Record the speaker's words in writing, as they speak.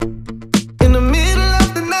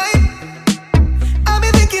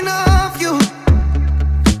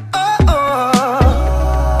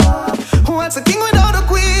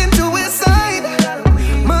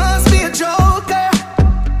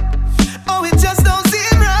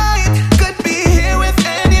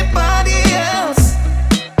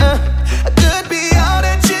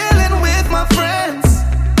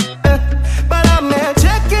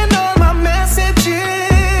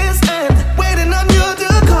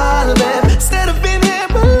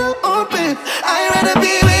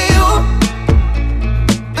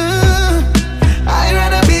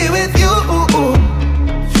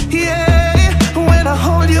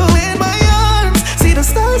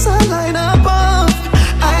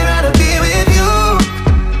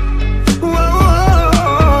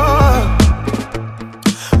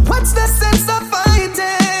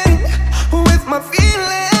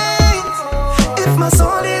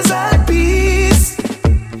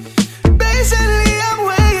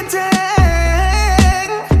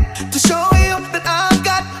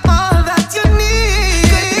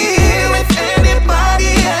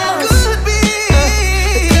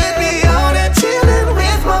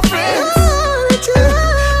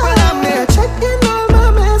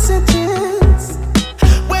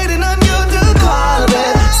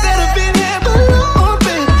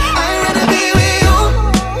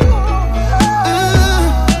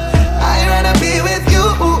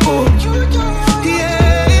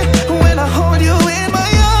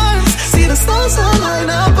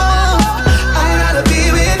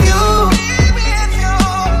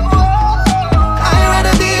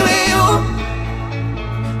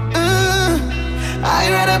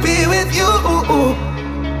I'd rather be with you.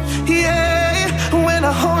 Yeah, when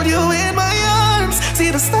I hold you in my arms,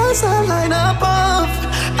 see the stars align above.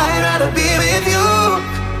 I'd rather be with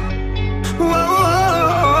you. Whoa.